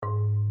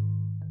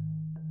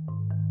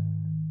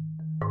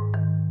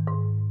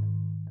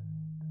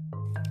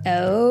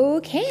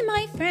Okay,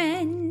 my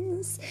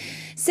friends.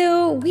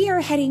 So we are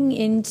heading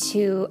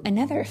into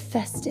another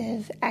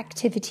festive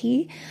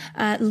activity.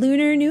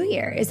 Lunar New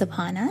Year is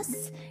upon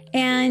us.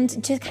 And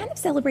to kind of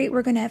celebrate,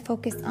 we're going to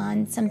focus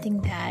on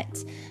something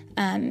that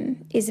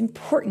is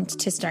important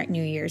to start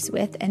New Year's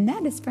with, and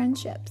that is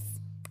friendships.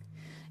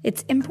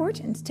 It's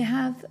important to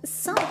have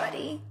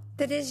somebody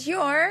that is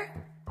your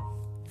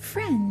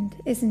friend,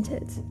 isn't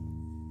it?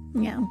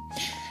 Yeah.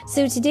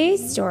 So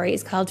today's story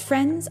is called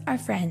Friends Are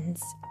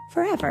Friends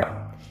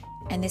Forever.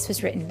 And this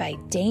was written by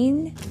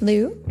Dane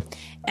Liu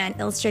and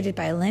illustrated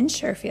by Lynn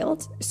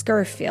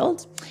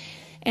Scurfield.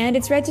 And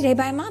it's read today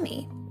by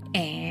Mommy.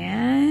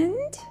 And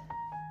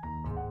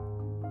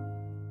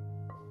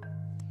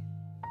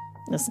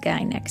this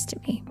guy next to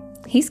me.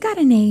 He's got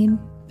a name.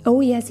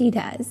 Oh, yes, he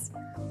does.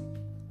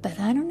 But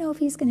I don't know if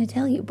he's going to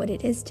tell you what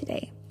it is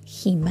today.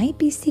 He might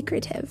be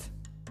secretive.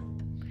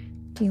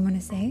 Do you want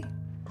to say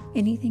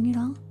anything at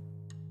all?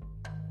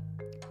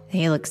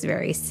 He looks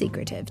very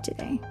secretive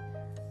today.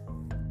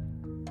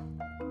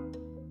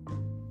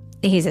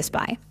 He's a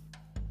spy.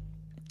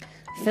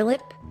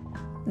 Philip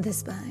the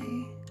spy.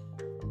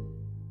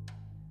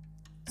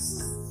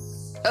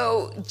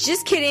 Oh,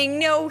 just kidding.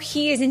 No,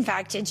 he is in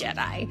fact a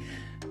Jedi.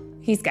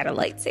 He's got a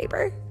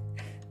lightsaber.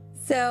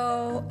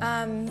 So,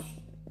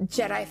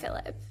 Jedi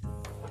Philip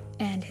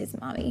and his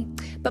mommy.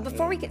 But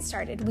before we get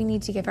started, we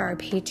need to give our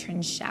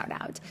patrons shout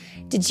out.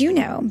 Did you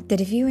know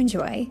that if you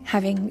enjoy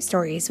having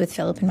stories with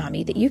Philip and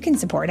Mommy, that you can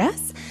support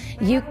us?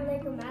 You can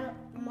make a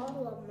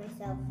model of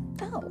myself.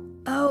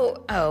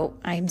 Oh,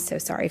 I'm so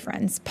sorry,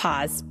 friends.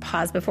 Pause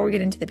before we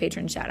get into the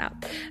patron shout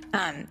out.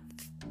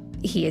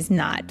 He is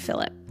not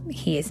Philip.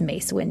 He is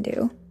Mace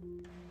Windu.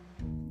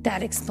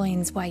 That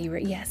explains why you were,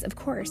 yes, of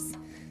course.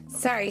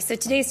 Sorry, so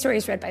today's story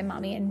is read by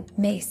Mommy and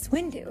Mace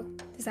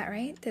Windu. Is that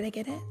right? Did I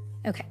get it?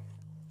 Okay.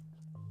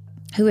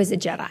 Who is a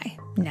Jedi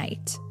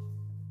Knight?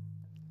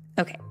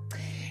 Okay.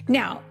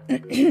 Now,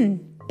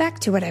 back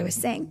to what I was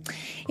saying.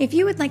 If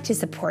you would like to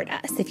support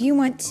us, if you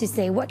want to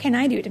say, what can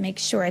I do to make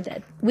sure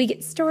that we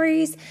get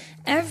stories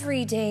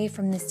every day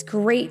from this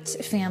great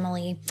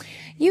family,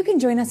 you can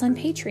join us on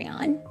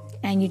Patreon.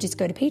 And you just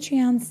go to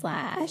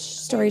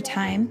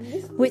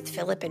Patreon/Storytime with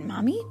Philip and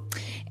Mommy.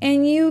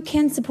 And you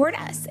can support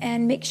us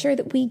and make sure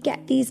that we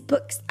get these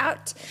books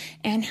out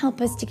and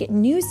help us to get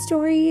new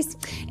stories.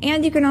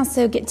 And you can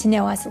also get to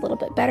know us a little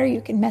bit better.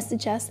 You can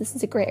message us. This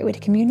is a great way to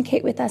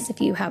communicate with us.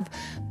 If you have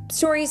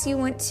stories you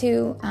want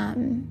to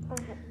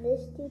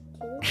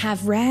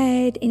have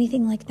read,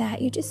 anything like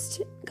that, you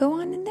just go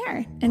on in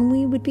there. And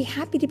we would be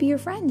happy to be your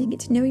friend and get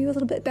to know you a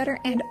little bit better.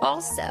 And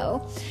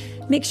also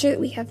make sure that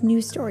we have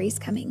new stories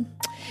coming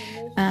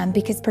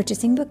because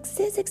purchasing books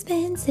is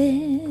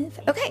expensive.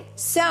 Okay,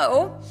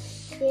 so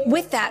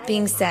with that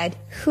being said,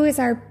 who is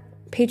our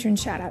patron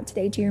shout out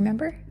today? Do you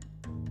remember?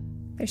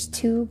 There's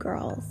two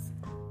girls.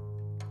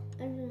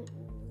 Oh,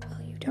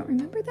 you don't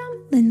remember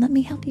them? Then let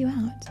me help you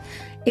out.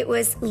 It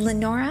was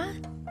Lenora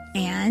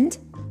and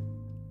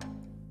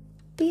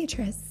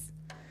Beatrice.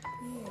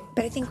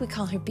 But I think we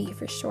call her B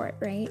for short,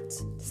 right?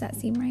 Does that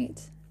seem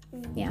right?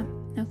 Yeah,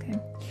 okay.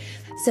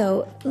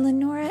 So,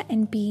 Lenora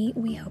and B,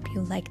 we hope you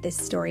like this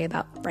story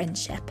about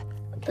friendship.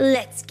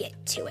 Let's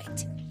get to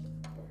it.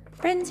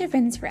 Friends are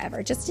friends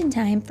forever, just in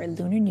time for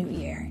Lunar New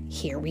Year.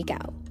 Here we go.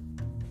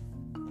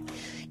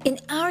 In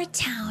our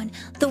town,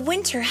 the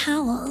winter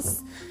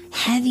howls.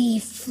 Heavy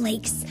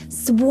flakes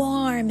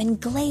swarm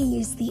and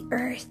glaze the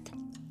earth.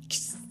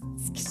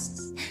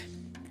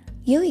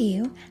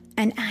 Yu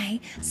and I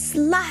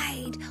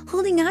slide,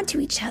 holding on to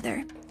each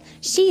other.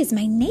 She is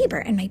my neighbor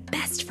and my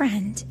best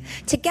friend.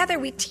 Together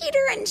we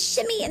teeter and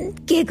shimmy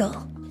and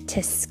giggle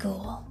to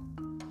school.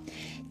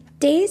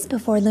 Days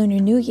before Lunar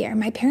New Year,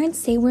 my parents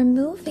say we're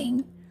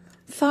moving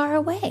far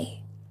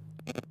away.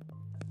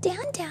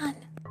 Dan,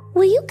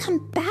 will you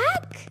come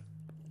back?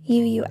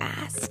 Yu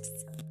asks.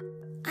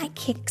 I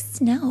kick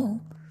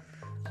snow.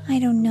 I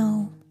don't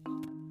know.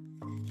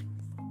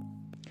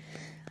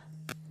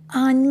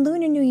 On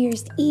Lunar New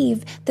Year's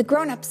Eve, the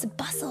grown-ups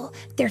bustle,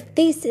 their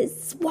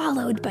faces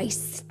swallowed by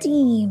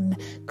steam.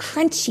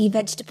 Crunchy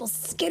vegetables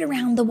skid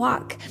around the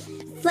walk.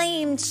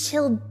 Red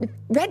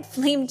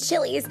flame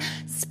chilies,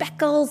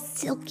 speckles,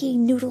 silky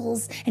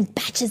noodles, and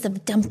batches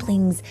of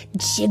dumplings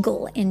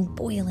jiggle in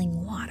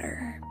boiling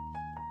water.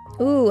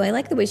 Ooh, I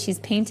like the way she's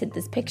painted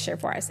this picture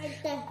for us.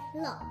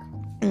 Look.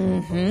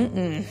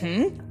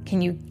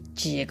 Can you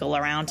jiggle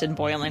around in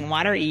boiling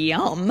water?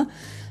 Yum.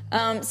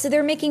 So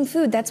they're making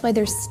food. That's why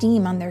there's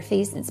steam on their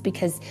faces,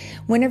 because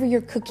whenever you're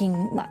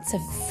cooking lots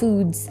of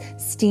foods,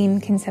 steam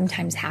can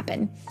sometimes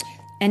happen.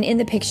 And in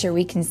the picture,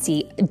 we can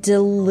see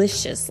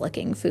delicious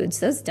looking foods.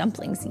 Those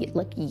dumplings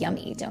look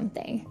yummy, don't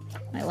they?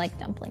 I like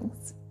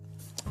dumplings.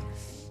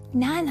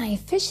 Nana,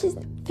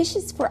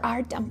 fishes for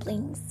our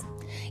dumplings.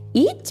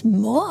 Eat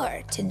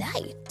more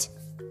tonight.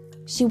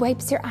 She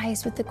wipes her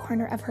eyes with the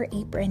corner of her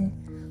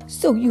apron.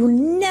 So you'll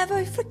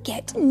never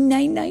forget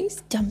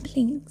Nai-Nai's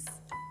dumplings.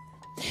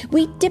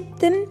 We dip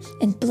them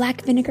in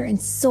black vinegar and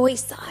soy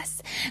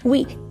sauce.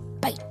 We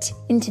bite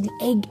into the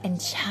egg and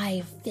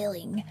chive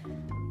filling.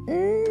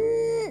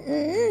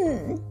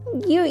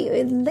 Yu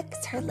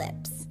licks her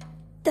lips.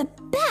 The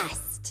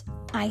best,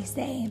 I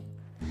say.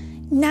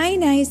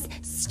 Nai-Nai's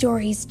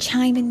stories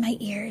chime in my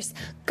ears.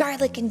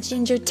 Garlic and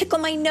ginger tickle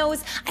my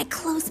nose. I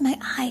close my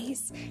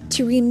eyes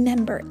to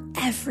remember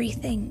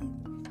everything.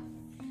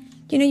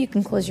 You know, you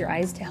can close your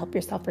eyes to help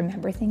yourself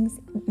remember things.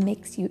 It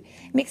makes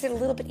it a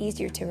little bit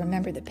easier to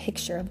remember the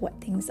picture of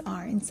what things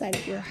are inside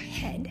of your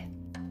head.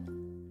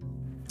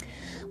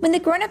 When the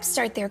grown-ups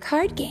start their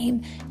card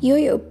game,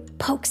 Yo-Yo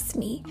pokes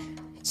me.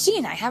 She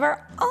and I have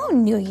our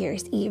own New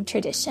Year's Eve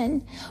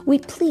tradition. We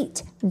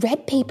pleat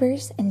red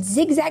papers and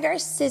zigzag our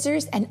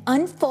scissors and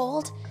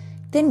unfold.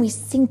 Then we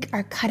sink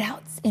our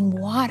cutouts in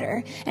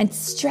water and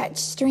stretch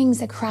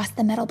strings across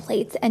the metal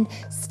plates and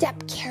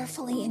step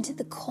carefully into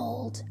the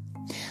cold.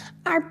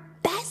 Our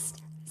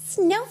best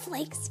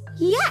snowflakes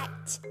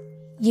yet,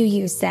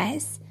 Yu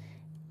says.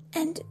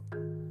 And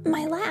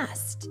my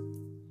last.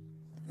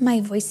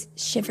 My voice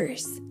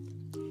shivers.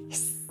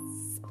 Hiss,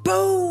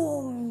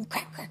 boom,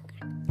 crack, crack.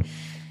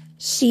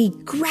 She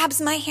grabs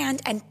my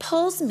hand and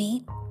pulls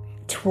me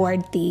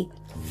toward the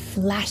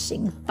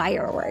flashing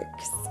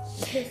fireworks.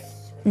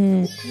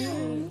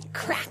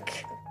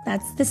 Crack.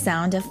 That's the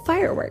sound of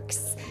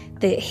fireworks.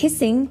 The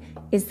hissing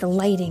is the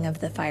lighting of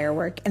the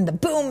firework, and the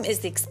boom is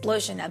the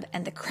explosion of,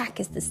 and the crack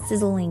is the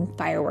sizzling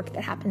firework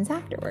that happens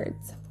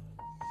afterwards.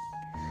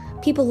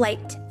 People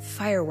light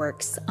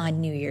fireworks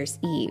on New Year's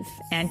Eve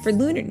and for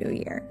Lunar New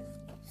Year.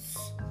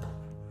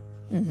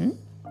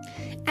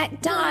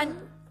 At dawn,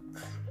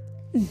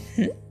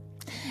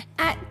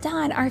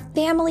 our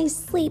families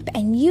sleep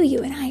and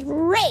Yu and I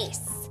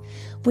race.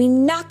 We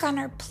knock on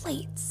our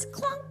plates,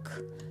 clunk.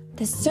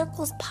 The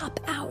circles pop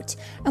out,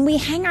 and we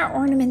hang our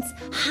ornaments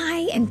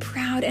high and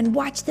proud and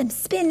watch them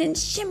spin and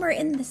shimmer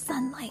in the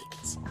sunlight.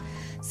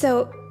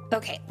 So,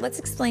 okay, let's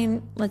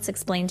explain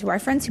to our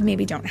friends who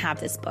maybe don't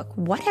have this book.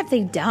 What have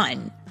they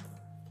done?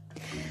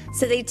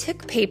 So they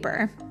took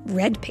paper,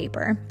 red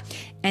paper,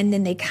 and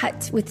then they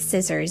cut with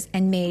scissors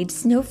and made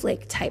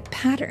snowflake-type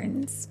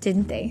patterns,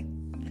 didn't they?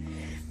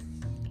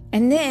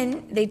 And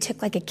then they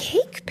took like a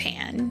cake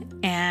pan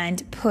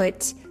and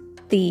put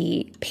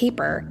the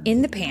paper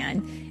in the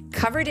pan,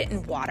 covered it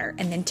in water,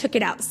 and then took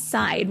it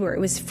outside where it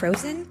was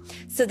frozen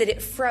so that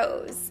it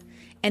froze.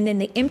 And then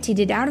they emptied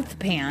it out of the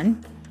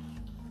pan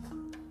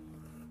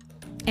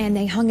and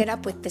they hung it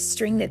up with the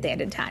string that they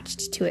had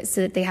attached to it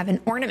so that they have an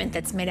ornament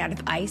that's made out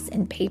of ice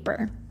and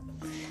paper.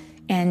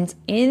 And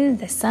in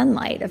the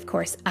sunlight, of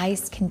course,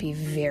 ice can be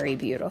very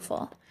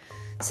beautiful.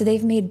 So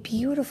they've made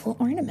beautiful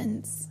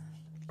ornaments.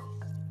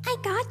 I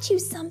got you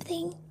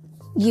something,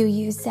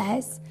 Yu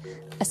says.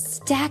 A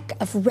stack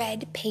of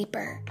red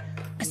paper,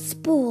 a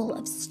spool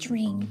of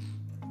string,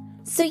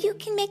 so you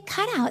can make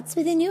cutouts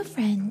with a new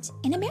friend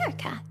in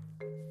America.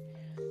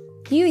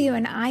 Yu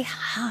and I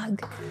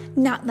hug,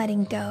 not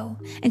letting go,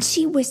 and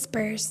she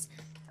whispers,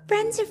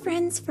 friends are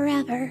friends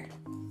forever.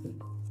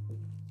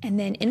 And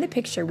then in the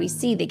picture we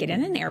see they get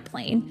in an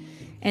airplane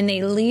and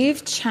they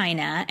leave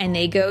China and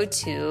they go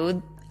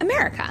to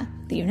America,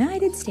 the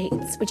United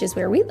States, which is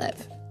where we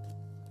live.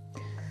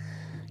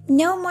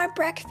 No more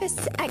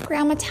breakfasts at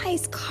Grandma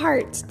Ty's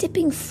cart,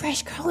 dipping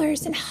fresh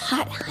colors in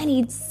hot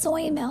honeyed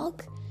soy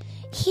milk.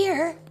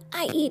 Here,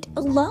 I eat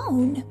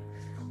alone.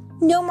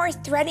 No more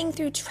threading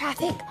through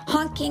traffic,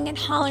 honking and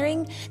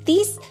hollering.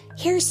 These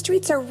here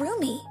streets are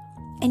roomy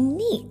and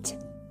neat.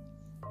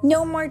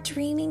 No more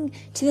dreaming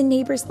to the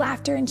neighbors'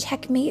 laughter and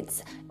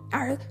checkmates,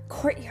 our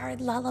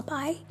courtyard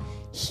lullaby.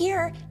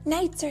 Here,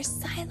 nights are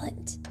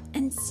silent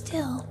and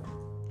still.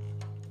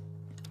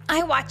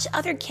 I watch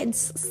other kids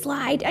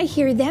slide. I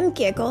hear them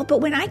giggle,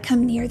 but when I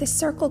come near, the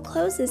circle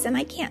closes and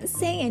I can't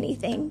say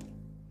anything.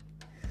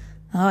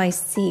 Oh, I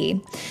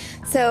see.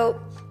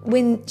 So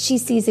when she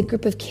sees a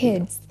group of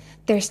kids,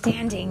 they're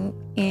standing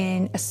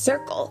in a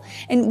circle.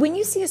 And when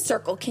you see a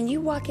circle, can you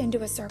walk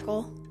into a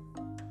circle?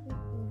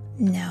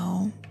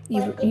 No.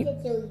 If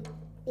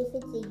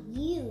it's a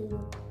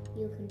U,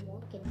 you can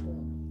walk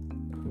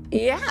into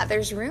it. Yeah,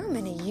 there's room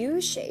in a U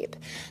shape.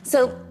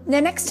 So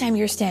the next time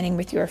you're standing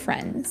with your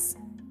friends,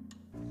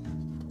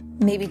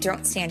 maybe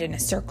don't stand in a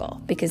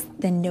circle because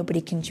then nobody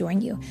can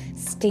join you.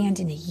 Stand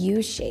in a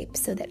U shape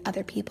so that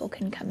other people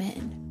can come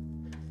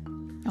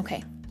in.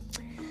 Okay.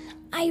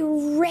 I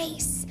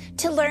race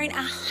to learn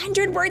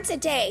 100 words a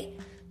day.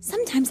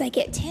 Sometimes I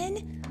get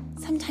 10,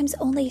 sometimes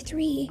only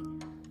 3.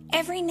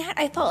 Every night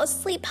I fall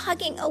asleep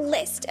hugging a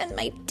list and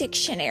my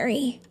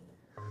dictionary.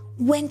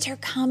 Winter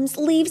comes,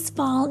 leaves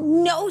fall,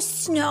 no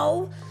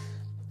snow.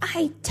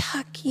 I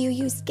tuck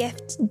Yu's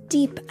gift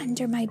deep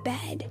under my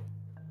bed.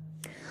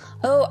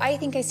 Oh, I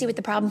think I see what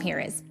the problem here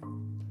is.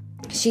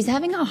 She's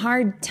having a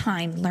hard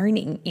time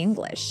learning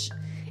English.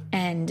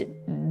 And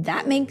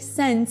that makes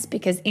sense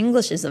because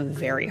English is a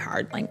very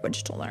hard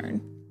language to learn.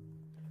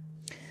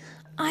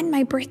 On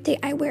my birthday,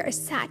 I wear a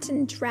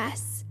satin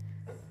dress.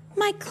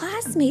 My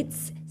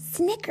classmates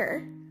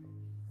snicker.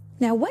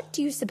 Now, what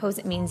do you suppose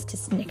it means to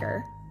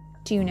snicker?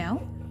 Do you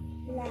know?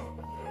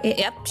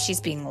 Yep,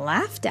 she's being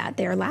laughed at.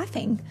 They're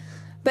laughing.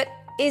 But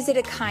is it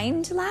a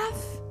kind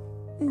laugh?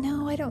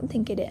 No, I don't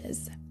think it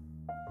is.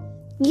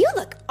 You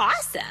look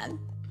awesome.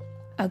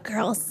 A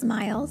girl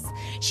smiles.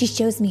 She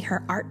shows me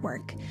her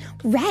artwork.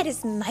 Red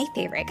is my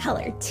favorite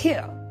color, too.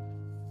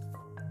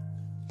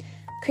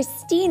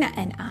 Christina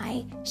and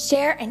I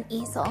share an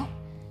easel.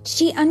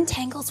 She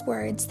untangles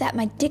words that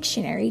my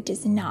dictionary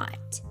does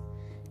not.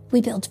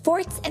 We build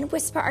forts and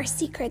whisper our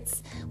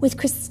secrets. With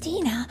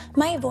Christina,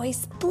 my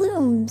voice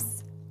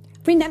blooms.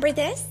 Remember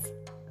this?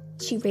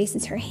 She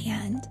raises her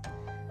hand.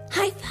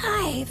 High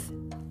five,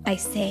 I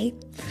say.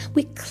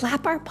 We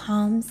clap our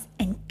palms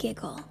and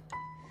giggle.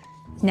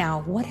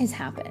 Now, what has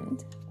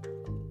happened?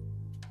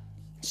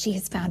 She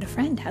has found a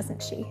friend,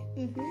 hasn't she?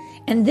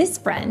 Mm-hmm. And this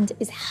friend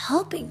is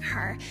helping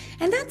her.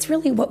 And that's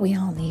really what we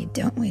all need,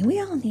 don't we? We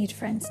all need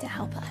friends to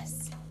help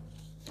us.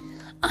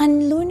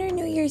 On Lunar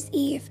New Year's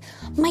Eve,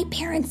 my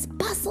parents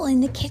bustle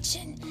in the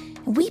kitchen.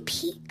 And we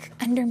peek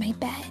under my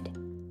bed.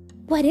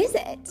 What is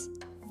it?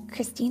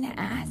 Christina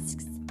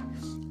asks.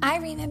 I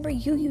remember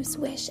Yu's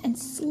wish and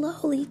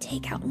slowly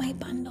take out my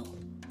bundle.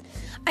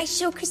 I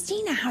show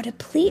Christina how to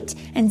pleat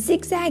and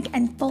zigzag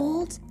and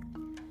fold.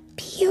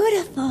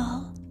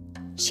 Beautiful,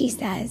 she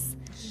says.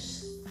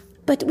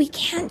 But we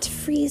can't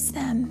freeze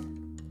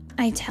them,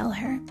 I tell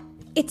her.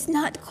 It's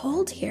not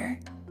cold here.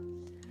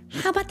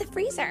 How about the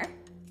freezer?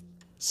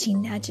 She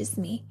nudges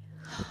me.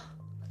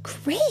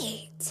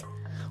 Great!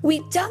 We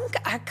dunk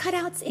our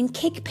cutouts in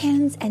cake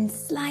pans and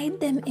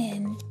slide them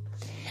in.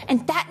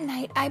 And that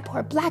night, I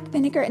pour black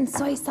vinegar and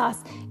soy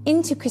sauce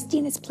into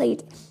Christina's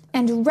plate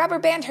and rubber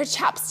band her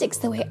chopsticks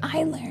the way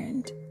I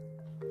learned.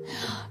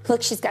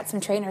 Look, she's got some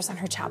trainers on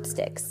her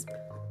chopsticks.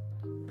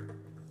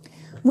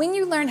 When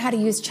you learn how to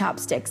use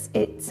chopsticks,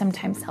 it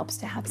sometimes helps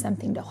to have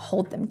something to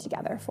hold them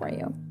together for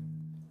you.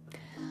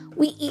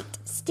 We eat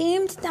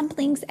steamed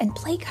dumplings and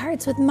play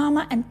cards with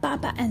Mama and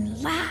Papa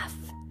and laugh.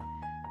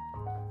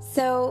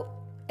 So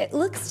it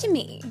looks to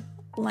me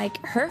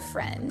like her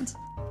friend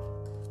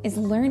is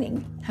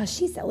learning how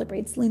she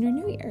celebrates Lunar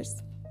New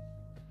Year's.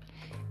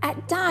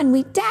 At dawn,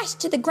 we dash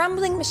to the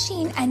grumbling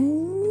machine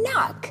and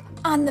knock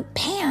on the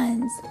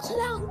pans.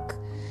 Clunk!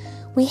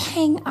 We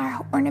hang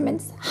our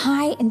ornaments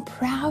high and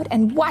proud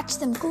and watch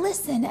them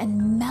glisten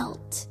and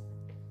melt.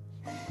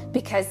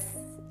 Because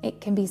it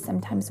can be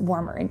sometimes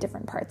warmer in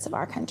different parts of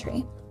our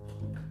country.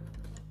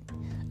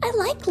 I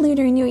like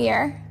Lunar New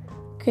Year,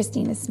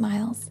 Christina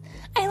smiles.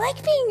 I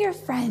like being your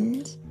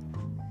friend.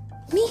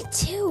 Me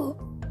too.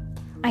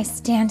 I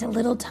stand a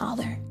little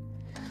taller.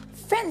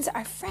 Friends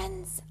are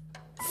friends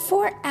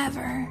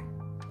forever.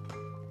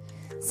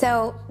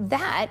 So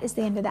that is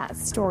the end of that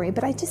story,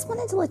 but I just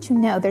wanted to let you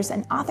know there's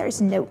an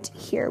author's note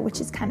here, which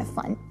is kind of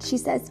fun. She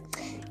says,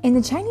 in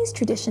the Chinese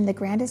tradition, the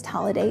grandest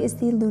holiday is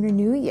the Lunar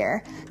New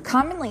Year,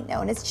 commonly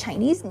known as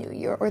Chinese New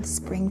Year or the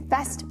Spring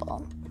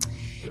Festival.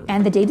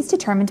 And the date is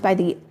determined by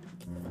the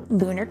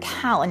lunar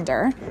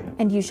calendar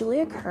and usually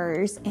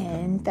occurs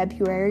in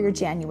February or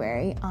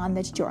January on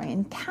the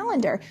Gregorian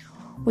calendar,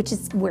 which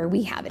is where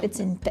we have it. It's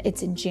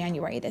in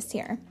January this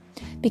year.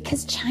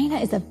 Because China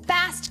is a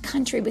vast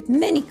country with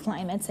many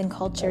climates and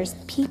cultures,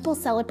 people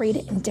celebrate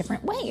it in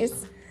different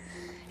ways.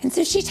 And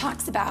so she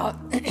talks about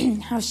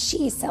how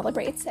she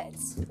celebrates it.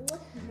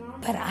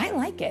 But I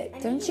like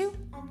it, don't you?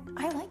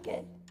 I like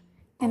it.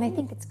 And I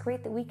think it's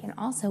great that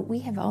we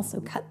have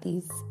also cut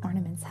these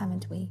ornaments,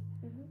 haven't we?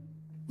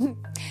 Mm-hmm.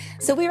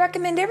 So we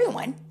recommend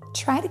everyone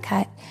try to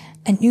cut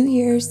a New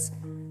Year's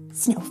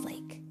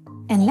snowflake.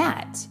 And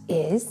that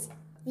is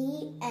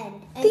the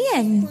end. The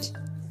end.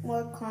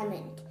 More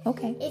comment.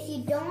 Okay. If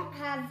you don't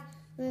have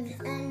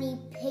any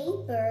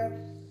paper,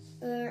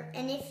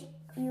 and if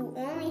you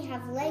only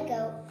have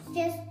Lego,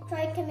 just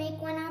try to make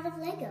one out of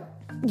Lego.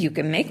 You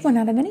can make one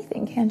out of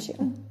anything, can't you?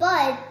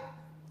 But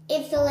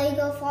if the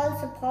Lego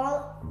falls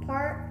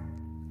apart,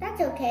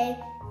 that's okay.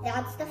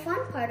 That's the fun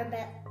part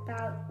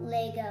about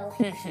Lego.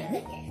 You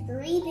can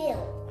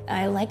rebuild.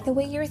 I like the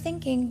way you're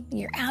thinking.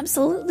 You're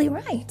absolutely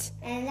right.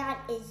 And that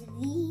is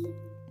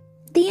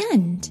the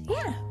end.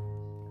 Yeah.